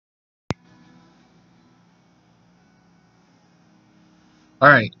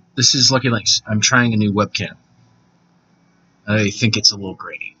Alright, this is Lucky Lynx. I'm trying a new webcam. I think it's a little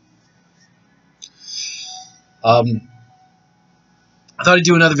grainy. I thought I'd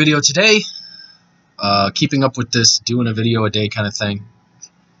do another video today. Keeping up with this, doing a video a day kind of thing.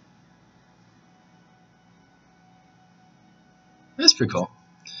 That's pretty cool.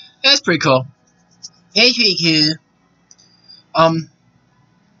 That's pretty cool. Hey, pretty cool.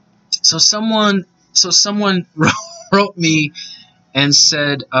 So someone wrote me and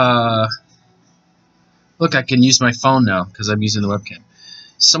said, look, I can use my phone now because I'm using the webcam.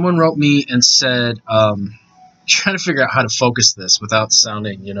 Someone wrote me and said, trying to figure out how to focus this without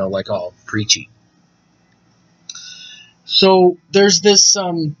sounding, you know, like all preachy. So there's this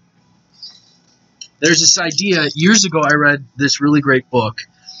idea. Years ago, I read this really great book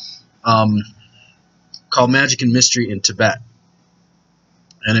called Magic and Mystery in Tibet.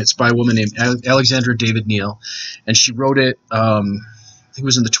 And it's by a woman named Alexandra David Neal. And she wrote it, I think it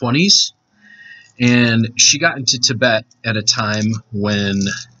was in the 20s. And she got into Tibet at a time when,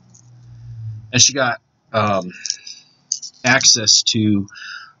 and she got access to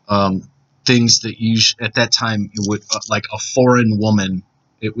things that at that time, it would, like a foreign woman,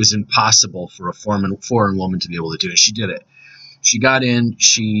 it was impossible for a foreign woman to be able to do it. She did it. She got in,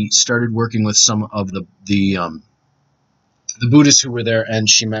 she started working with some of the Buddhists who were there, and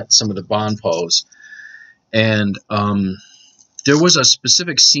she met some of the Bonpos. And there was a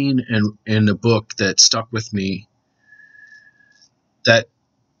specific scene in the book that stuck with me that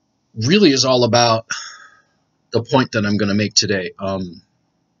really is all about the point that I'm going to make today.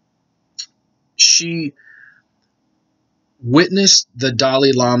 She witnessed the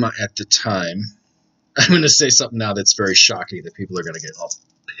Dalai Lama at the time. I'm going to say something now that's very shocking that people are going to get all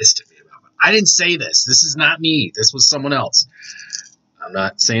pissed at me about. I didn't say this. This is not me. This was someone else. I'm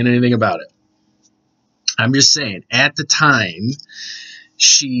not saying anything about it. I'm just saying, at the time,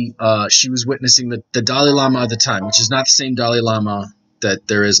 she was witnessing the Dalai Lama at the time, which is not the same Dalai Lama that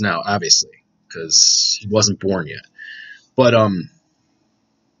there is now, obviously, because he wasn't born yet. But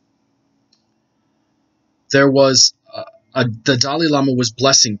there was the Dalai Lama was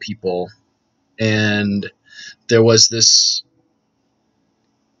blessing people, and there was this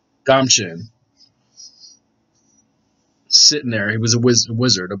Gamchen sitting there. He was a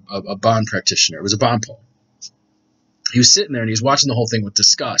wizard, a Bon practitioner. It was a Bonpo. He was sitting there and he was watching the whole thing with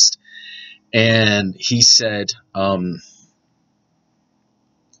disgust. And he said,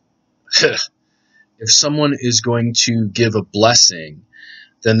 if someone is going to give a blessing,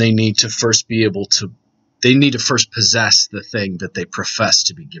 then they need to first possess the thing that they profess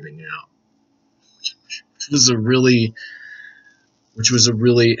to be giving out. Which was a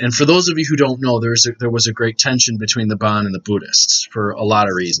really, and for those of you who don't know, there was a great tension between the Bon and the Buddhists for a lot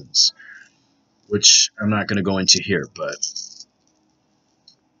of reasons, which I'm not going to go into here. But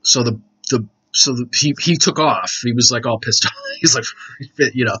so he took off. He was like all pissed off. He's like,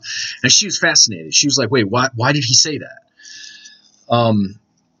 you know, and she was fascinated. She was like, wait, why did he say that?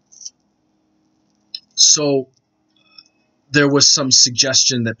 So there was some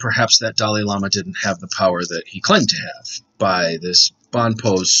suggestion that perhaps that Dalai Lama didn't have the power that he claimed to have by this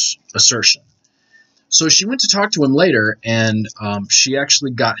Bonpo's assertion. So she went to talk to him later, and she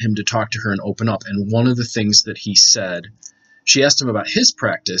actually got him to talk to her and open up. And one of the things that he said, she asked him about his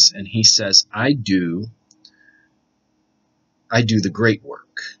practice, and he says, I do the great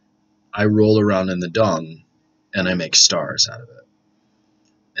work. I roll around in the dung, and I make stars out of it.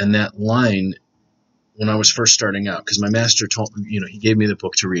 And that line, when I was first starting out, because my master told me, you know, he gave me the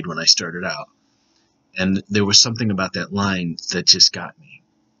book to read when I started out. And there was something about that line that just got me.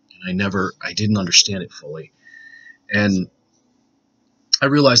 And I didn't understand it fully. And I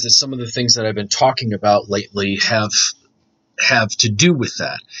realized that some of the things that I've been talking about lately have to do with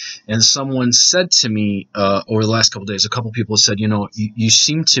that. And someone said to me over the last couple of days, a couple people said, you know, you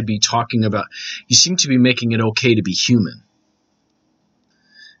seem to be making it okay to be human.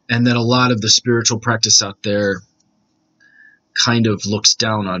 And that a lot of the spiritual practice out there kind of looks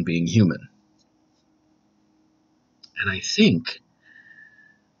down on being human. And I think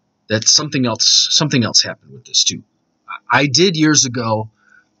that something else happened with this too. I did years ago,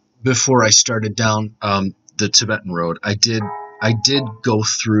 before I started down the Tibetan road, I did go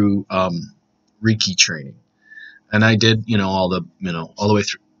through Reiki training, and I did, you know, all the way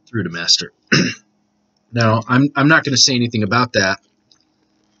through to master. Now I'm not going to say anything about that,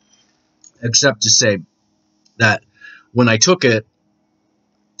 except to say that when I took it,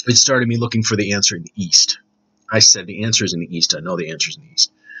 it started me looking for the answer in the East. I said, the answer is in the East. I know the answer is in the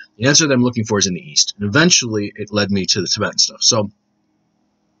East. The answer that I'm looking for is in the East. And eventually, it led me to the Tibetan stuff. So,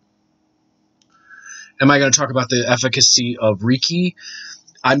 Am I going to talk about the efficacy of Reiki?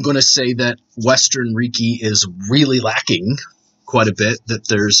 I'm going to say that Western Reiki is really lacking quite a bit, that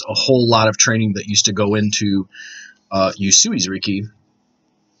there's a whole lot of training that used to go into Usui's Reiki.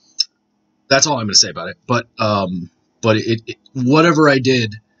 That's all I'm going to say about it. But whatever I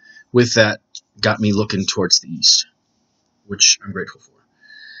did with that got me looking towards the East, which I'm grateful for.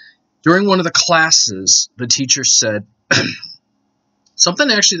 During one of the classes, the teacher said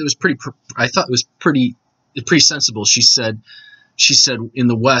something actually that was I thought it was pretty sensible. She said, in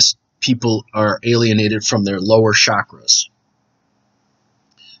the West, people are alienated from their lower chakras.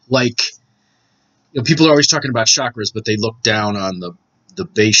 Like, people are always talking about chakras, but they look down on the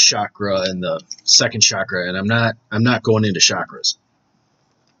base chakra and the second chakra, and I'm not going into chakras.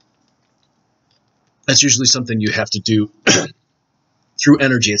 That's usually something you have to do through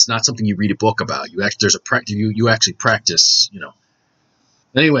energy. It's not something you read a book about. You actually practice,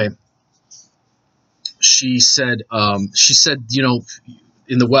 Anyway, she said,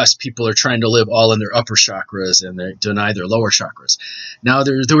 in the West, people are trying to live all in their upper chakras and they deny their lower chakras. Now,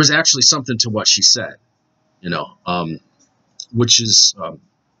 there was actually something to what she said, which is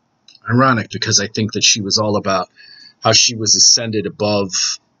ironic, because I think that she was all about how she was ascended above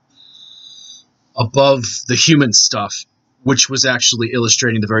the human stuff, which was actually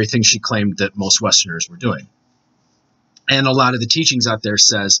illustrating the very thing she claimed that most Westerners were doing. And a lot of the teachings out there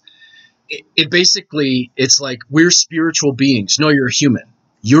says, it's like, we're spiritual beings. No, you're a human.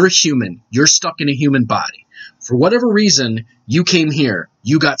 You're a human. You're stuck in a human body. For whatever reason, you came here.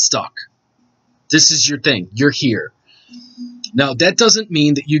 You got stuck. This is your thing. You're here. Now, that doesn't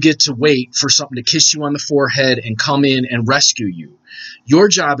mean that you get to wait for something to kiss you on the forehead and come in and rescue you. Your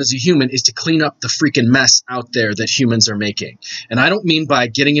job as a human is to clean up the freaking mess out there that humans are making. And I don't mean by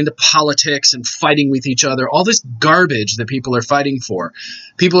getting into politics and fighting with each other, all this garbage that people are fighting for.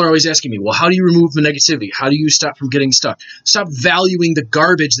 People are always asking me, well, how do you remove the negativity? How do you stop from getting stuck? Stop valuing the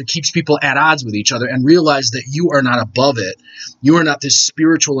garbage that keeps people at odds with each other and realize that you are not above it. You are not this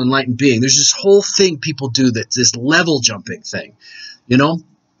spiritual enlightened being. There's this whole thing people do, that's this level jumping thing,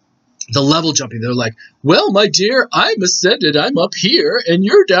 The level jumping, they're like, well, my dear, I'm ascended, I'm up here, and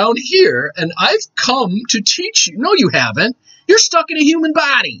you're down here, and I've come to teach you. No, you haven't. You're stuck in a human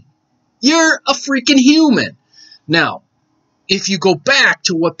body. You're a freaking human. Now, if you go back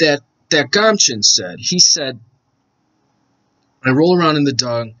to what that Gamchen said, he said, I roll around in the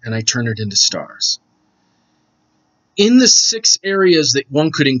dung, and I turn it into stars. In the 6 areas that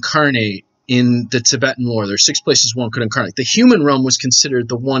one could incarnate, in the Tibetan lore, there are 6 places one could incarnate. The human realm was considered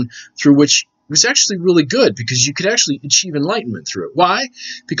the one through which it was actually really good, because you could actually achieve enlightenment through it. Why?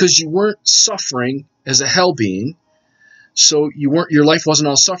 Because you weren't suffering as a hell being, so your life wasn't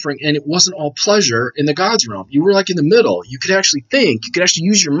all suffering, and it wasn't all pleasure in the God's realm. You were like in the middle. You could actually think. You could actually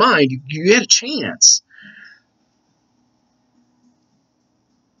use your mind. You had a chance.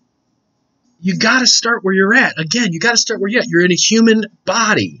 You got to start where you're at. Again, you got to start where you're at. You're in a human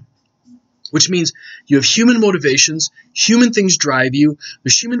body, which means you have human motivations, human things drive you,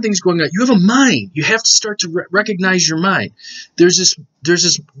 there's human things going on. You have a mind. You have to start to recognize your mind. There's this,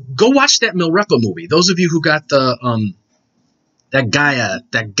 go watch that Milrepa movie. Those of you who got the, that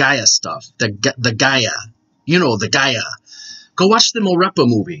Gaia stuff, the Gaia, the Gaia. Go watch the Milrepa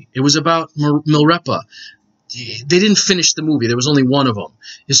movie. It was about Milrepa. They didn't finish the movie. There was only one of them.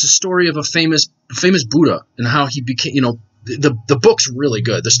 It's the story of a famous Buddha and how he became, the book's really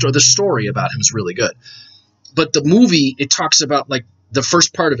good. The story about him is really good. But the movie, it talks about like the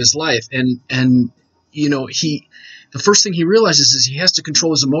first part of his life, and the first thing he realizes is he has to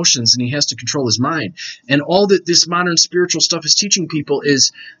control his emotions and he has to control his mind. And all that this modern spiritual stuff is teaching people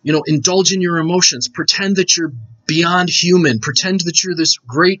is, indulge in your emotions, pretend that you're beyond human, pretend that you're this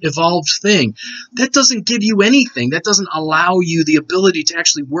great evolved thing. That doesn't give you anything. That doesn't allow you the ability to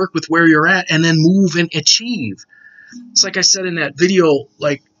actually work with where you're at and then move and achieve. It's like I said in that video,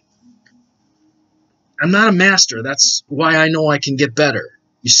 like, I'm not a master. That's why I know I can get better.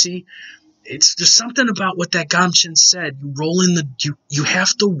 You see, there's something about what that Gamchen said. You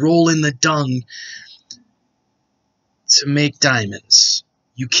have to roll in the dung to make diamonds.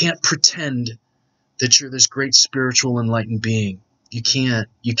 You can't pretend that you're this great spiritual enlightened being. You can't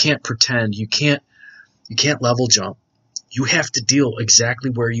pretend. You can't level jump. You have to deal exactly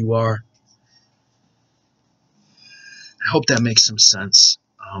where you are. I hope that makes some sense.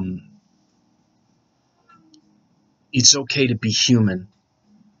 It's okay to be human.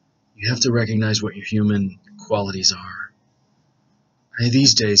 You have to recognize what your human qualities are.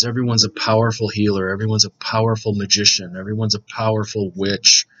 These days, everyone's a powerful healer. Everyone's a powerful magician. Everyone's a powerful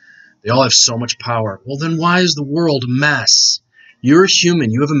witch. They all have so much power. Well, then why is the world a mess? You're a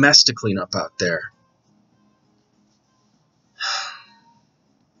human. You have a mess to clean up out there.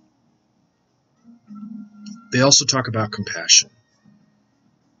 They also talk about compassion.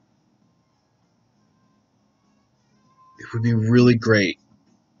 It would be really great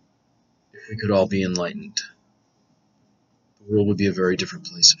if we could all be enlightened. The world would be a very different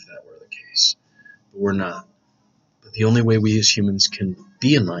place if that were the case. But we're not. But the only way we as humans can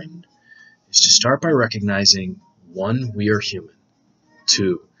be enlightened is to start by recognizing, 1, we are human.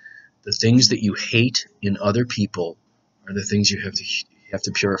 2, the things that you hate in other people are the things you have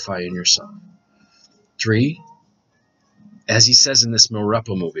to purify in yourself. 3, as he says in this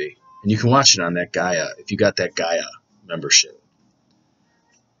Milrepo movie, and you can watch it on that Gaia, if you got that Gaia membership.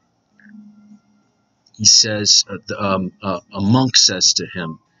 He says, a monk says to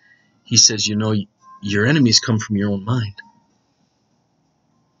him, he says, your enemies come from your own mind.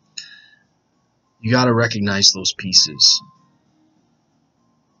 You got to recognize those pieces.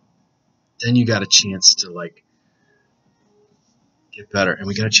 Then you got a chance to get better, and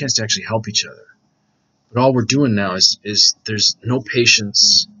we got a chance to actually help each other. But all we're doing now is there's no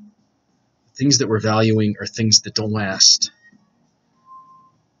patience. Things that we're valuing are things that don't last.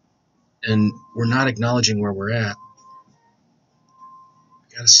 And we're not acknowledging where we're at.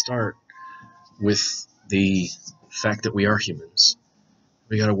 We got to start with the fact that we are humans.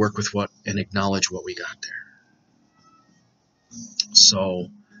 We got to work with and acknowledge what we got there. So,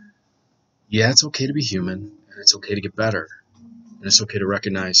 yeah, it's okay to be human, and it's okay to get better, and it's okay to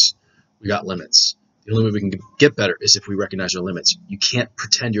recognize we got limits. The only way we can get better is if we recognize our limits. You can't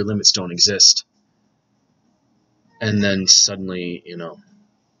pretend your limits don't exist and then suddenly,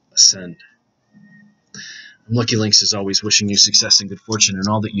 ascend. I'm Lucky Lynx, as always, wishing you success and good fortune in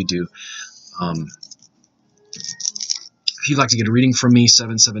all that you do. If you'd like to get a reading from me,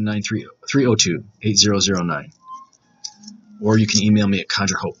 779-302-8009. Or you can email me at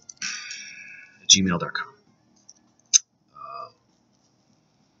conjurehope@gmail.com.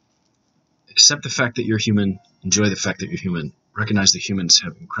 Accept the fact that you're human. Enjoy the fact that you're human. Recognize that humans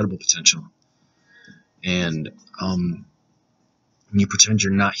have incredible potential. And when you pretend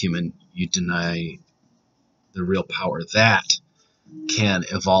you're not human, you deny the real power that can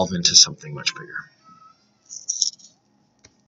evolve into something much bigger.